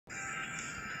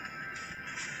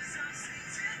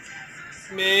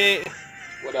Mate.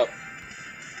 What up?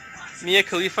 Mia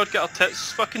Khalifa got her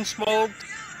tits fucking smalled.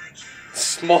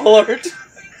 Smallered?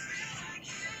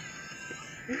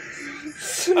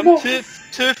 I'm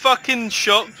too fucking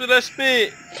shocked with this,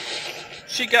 mate.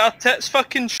 She got her tits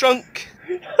fucking shrunk.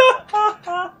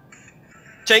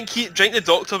 Drink the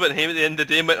doctor went home at the end of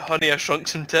the day and went, honey, I shrunk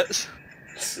some tits.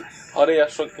 Honey, I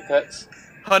shrunk the tits.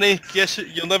 Honey, guess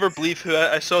you'll never believe who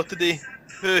I saw today.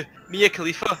 Who? Mia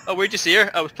Khalifa. Oh, where'd you see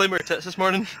her? I was playing with her tits this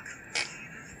morning.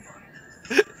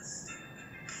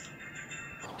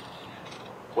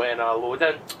 When I load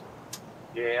in,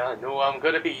 yeah, I know I'm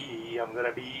gonna be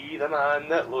the man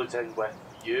that loads in with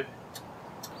you.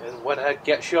 And when I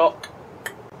get shot,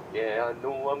 yeah, I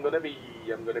know I'm gonna be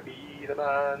the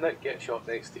man that gets shot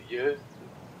next to you.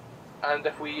 And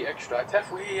if we extract,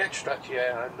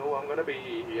 yeah, I know I'm gonna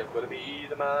be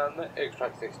the man that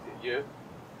extracts next to you.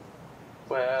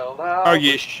 Well, now... Are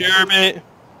you sure, mate?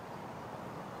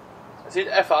 I said,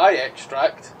 if I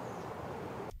extract...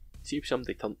 See if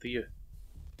somebody turned to you,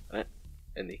 right,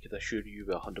 and they could assure you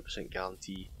with 100%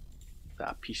 guarantee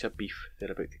that a piece of beef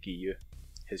they're about to give you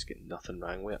has got nothing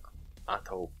wrong with it at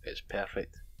all. It's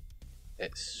perfect.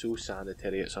 It's so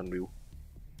sanitary, it's unreal.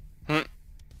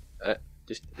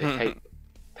 Just the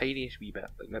tiniest wee bit,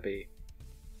 like maybe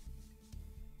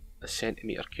a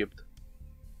centimetre cubed.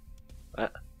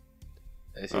 Right?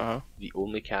 The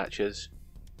only catch is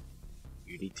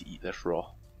you need to eat this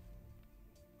raw.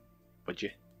 Would you?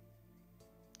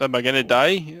 Am I gonna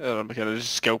die? Or am I gonna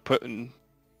just scalp it and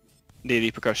no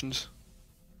repercussions?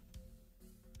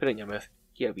 Put it in your mouth,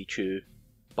 get a wee chew,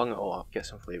 bung it all up, get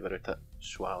some flavour out of it,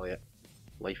 swallow it.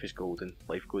 Life is golden,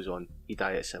 life goes on. You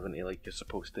die at 70 like you're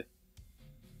supposed to.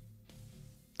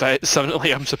 Die at 70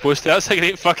 like I'm supposed to? That's a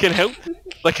great fucking help.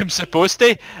 Like I'm supposed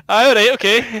to? Alright,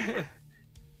 okay.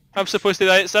 I'm supposed to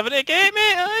die at 70 again,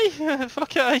 mate, aye.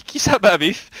 Fuck it, aye. Keep that bit of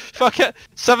beef. Fuck it.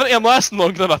 70, I'm lasting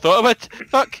longer than I thought I would.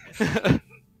 Fuck.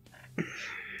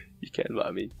 You get what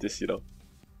I mean, just, you know.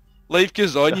 Life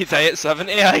goes on, you die at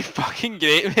 70, aye. Fucking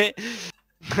great, mate.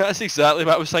 That's exactly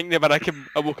what I was thinking when I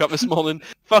woke up this morning.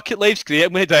 Fuck it, life's great,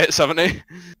 I'm gonna die at 70.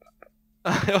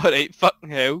 Alright, fucking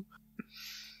hell.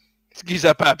 Excuse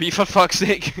that bit of beef for fuck's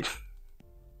sake.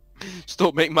 Just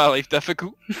don't make my life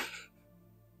difficult.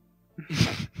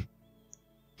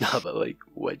 Nah, but like,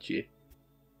 would you?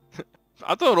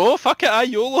 I don't know, fuck it, aye,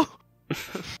 YOLO.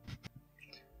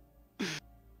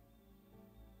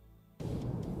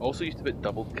 Also used to put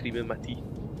double cream in my tea.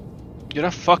 You're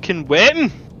a fucking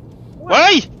weapon!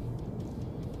 Why?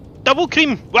 Double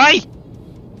cream, why?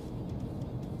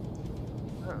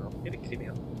 I don't know, made it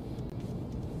creamier.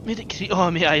 Made it cream. Oh,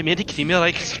 mate, I made it creamier,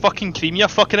 like it's fucking creamy, you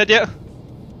fucking idiot.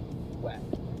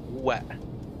 Wet.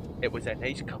 It was a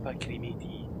nice cup of creamy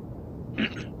tea.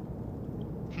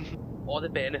 All the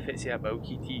benefits of a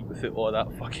milky tea without all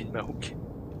that fucking milk.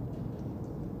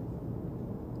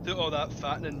 Without all that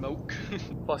fattening milk.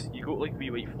 Plus, you got like wee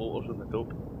white floaters on the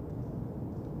top.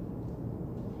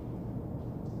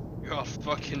 You're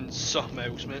fucking something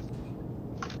else, mate.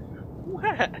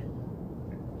 What?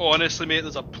 Honestly, mate,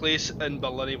 there's a place in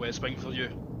Berlin West Wing for you.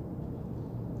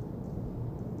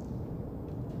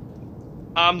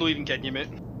 I'm not even kidding you,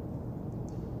 mate.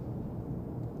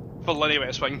 Berlin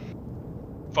West Wing.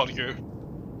 For you.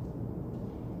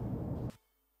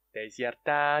 Does your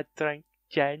dad drink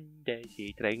gin? Does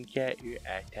he drink it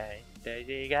out of time? Does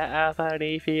he get a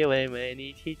funny feeling when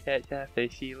he cheats off the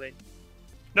ceiling?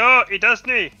 No, he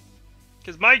doesn't.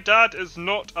 Because my dad is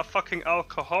not a fucking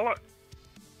alcoholic.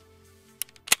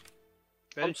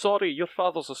 I'm sorry, your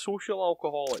father's a social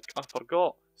alcoholic. I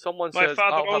forgot. Someone My says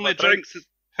father only drinks at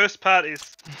house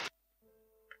parties.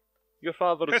 Your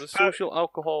father is a social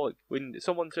alcoholic. When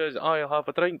someone says, I'll have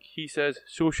a drink, he says,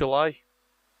 social I.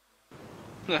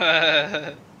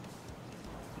 At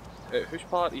house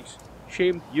parties.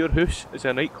 Shame, your house is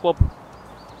a nightclub.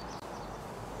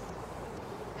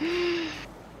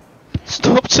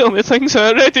 Stop telling me things I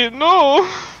already know!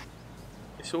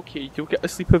 It's okay, you'll get to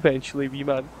sleep eventually, wee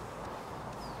man.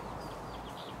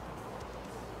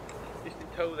 Just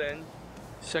until then,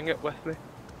 sing it with me.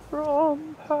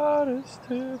 From Paris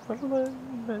to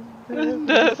Berlin And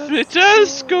every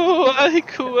disco I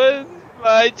go in,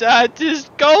 my dad is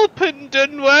gulping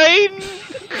down wine!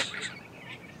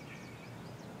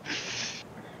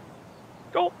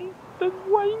 Gulping down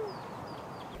wine!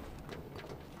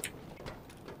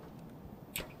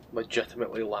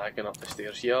 Legitimately lagging up the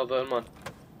stairs. Yeah, there, man.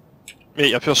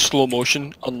 Mate, if you're slow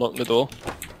motion, unlock the door.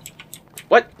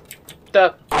 What?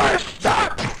 The...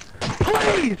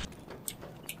 Please!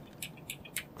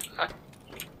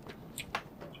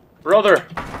 Brother!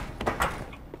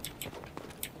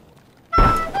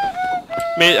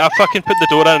 Mate, I fucking put the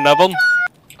door in an oven.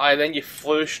 Aye, then you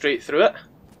flew straight through it.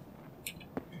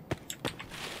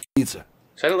 Pizza.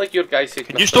 Sounded like your guy said.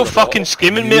 Can you stop fucking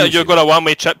screaming, mate, or you're going a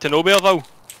one-way trip to Nowhereville?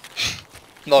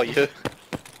 Not you.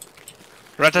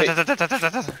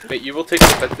 Mate, you will take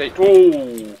the midnight.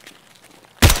 Oh!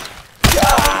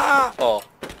 Oh,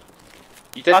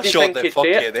 You I didn't shot think the he'd fuck do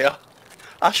you it? there.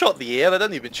 I shot the air, I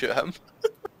didn't even shoot him.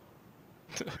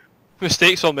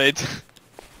 Mistakes were made.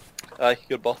 Aye,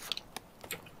 good birth.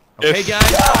 Okay,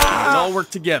 guys, let's all work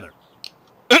together.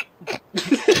 Did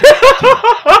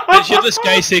you hear this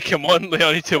guy say, come on, we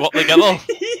all need to work together?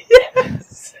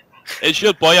 Yes! Is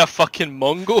your boy a fucking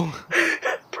Mongo?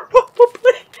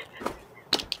 Probably.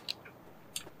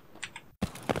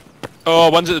 Oh,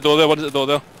 one's at the door there, one's at the door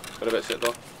there. What about it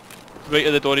though? Right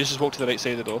at the door, he's just walked to the right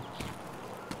side of the door.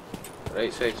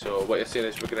 Right side, so what you're saying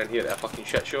is we're going in here at a fucking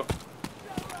shit show?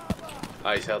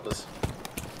 Aye, he's heard us.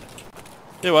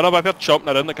 Yeah, well, I'm up here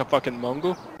chomping around like a fucking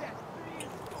Mongo.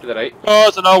 To the right. Oh,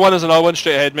 there's another one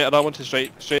straight ahead, mate, another one to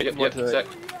straight, Yep, one yep, to the right.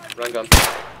 sick. Run gun.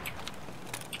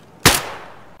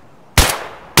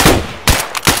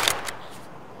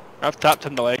 I've tapped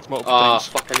him in the legs multiple Ah, times.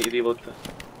 fuck, I need to reload the...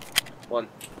 1.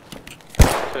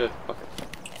 2, fuck it.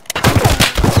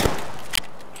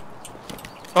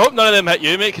 I hope none of them hit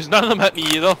you, mate, because none of them hit me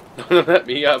either. None of that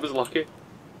me, I was lucky.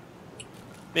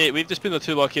 Mate, we've just been the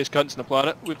two luckiest cunts on the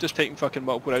planet. We've just taken fucking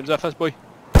multiple rounds off this boy.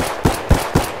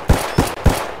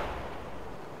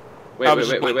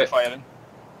 Wait. Firing.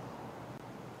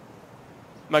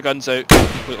 My gun's out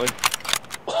completely.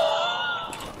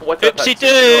 What a Oopsie pixel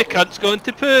doo, shot. cunt's going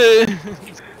to poo.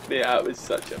 Mate, that was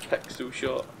such a pixel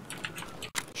shot.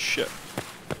 Shit.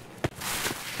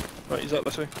 Right, he's up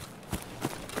this way.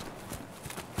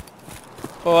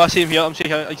 Oh, I see him here,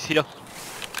 he's here.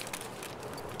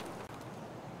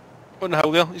 What in the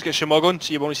hell there? He's got a shimog on,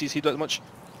 so you won't see his head that much.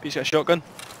 But he's got a shotgun.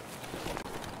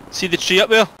 See the tree up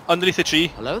there? Underneath the tree.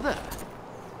 Hello there.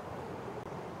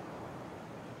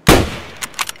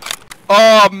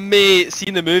 Oh mate, see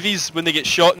in the movies when they get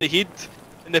shot in the head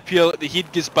and the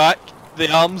head goes back,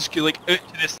 the arms go like out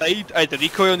to the side, the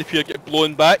recoil and the appear get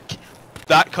blown back.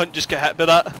 That cunt just get hit by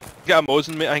that. Get a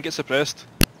Mosin, mate, I think it's suppressed.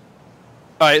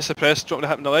 Aye, it's suppressed, dropping a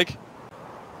hit in the leg.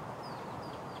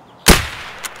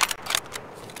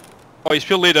 Oh, he's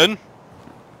pure laid down.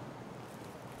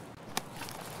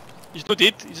 He's not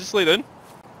dead, he's just laid down.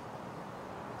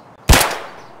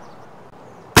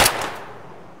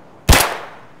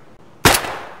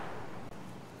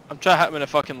 I'm trying to hit him in the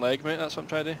fucking leg, mate, that's what I'm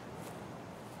trying to do.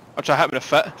 I'm trying to hit him in the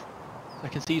foot. I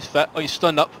can see he's fit. Oh, he's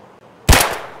stunned up.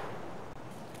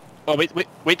 Oh, wait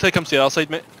till he comes to the other side,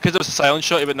 mate. Because it was a silent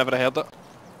shot, he would never have heard it.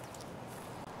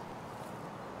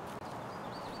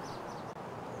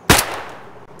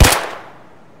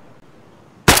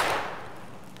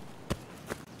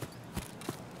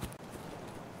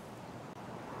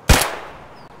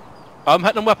 I'm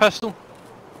hitting him with a pistol.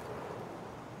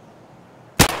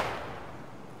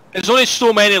 There's only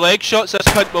so many leg shots this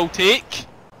cunt will take.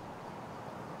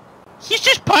 He's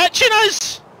just patching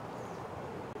us!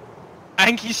 I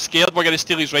think he's scared we're gonna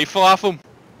steal his rifle off him.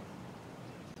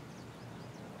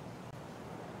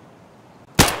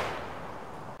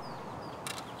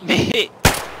 Mate!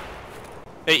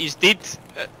 Right, he's dead.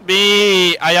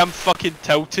 Mate, I am fucking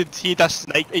tilted. He just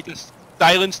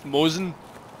silenced Mosin.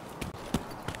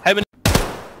 Him and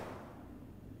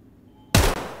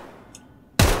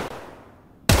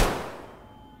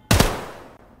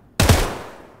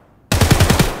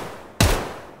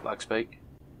Lag spike.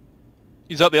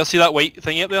 he's up there, see that white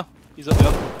thingy up there? He's up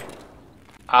there.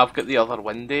 I've got the other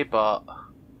windy, but...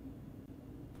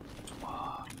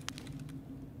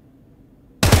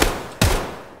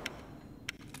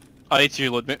 I need to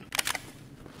reload, mate.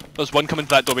 There's one coming to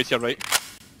that doorway to your right.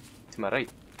 To my right.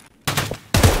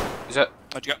 Is it?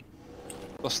 What'd you get?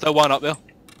 There's still one up there.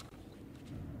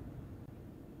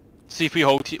 See if we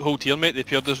hold here, mate. They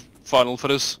appeared as funnel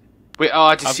for us. Wait, oh,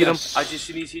 I just I've seen got him. s- I just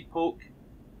seen his head poke.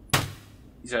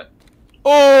 Is it?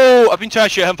 Oh! I've been trying to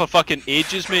shoot him for fucking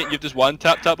ages, mate. You've just one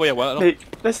tapped up while you wanted him.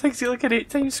 Mate, this thing's got like an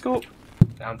 8x scope.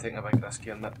 I'm taking a big risk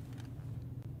here, mate.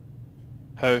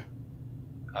 How?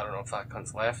 I don't know if that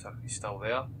cunt's left or if he's still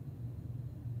there.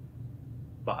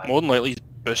 But More than likely he's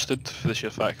boosted for the sheer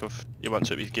fact of he wants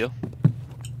out of his gear.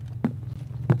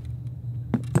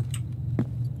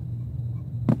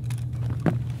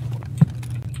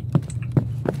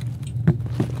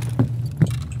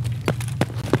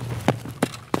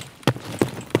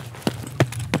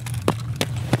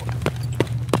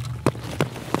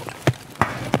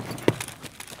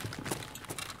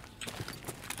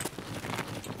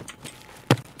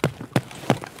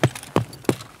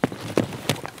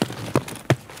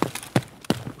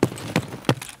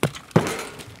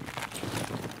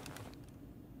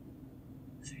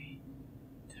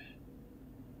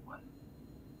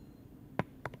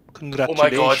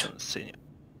 Congratulations, senior.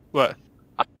 What?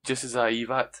 Just as I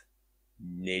evat,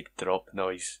 nade drop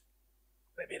noise.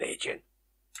 Let me raging.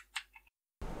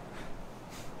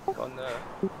 On there.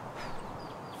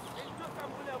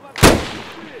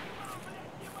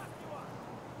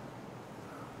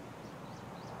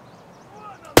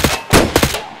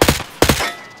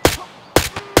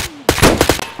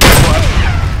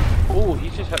 Oh, he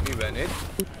just hit me with an head.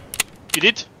 You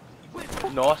did?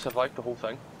 No, I survived the whole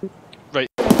thing. Right.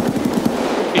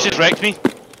 He just wrecked me.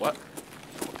 What?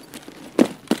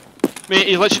 Mate,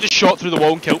 he literally just shot through the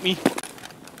wall and killed me.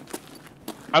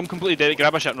 I'm completely dead.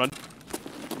 Grab my shit and run.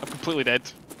 I'm completely dead.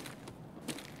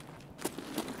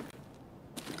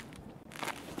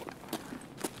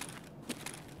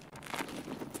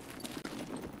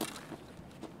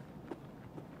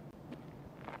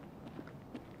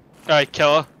 Alright,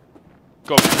 killer.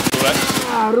 Go for it.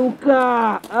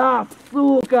 Рука! А,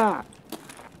 сука!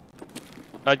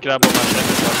 I'd grab all my shit.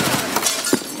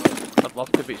 I'd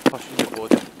love to, but he's pushing your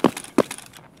body.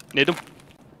 Need him?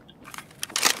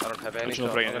 I don't have any, Which so will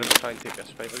I'm bring going it to try and take this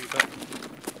fight a wee bit.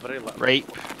 I've already let him. Right.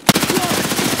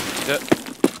 Is it?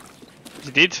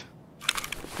 He did?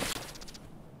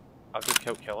 I've just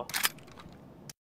killed Killer.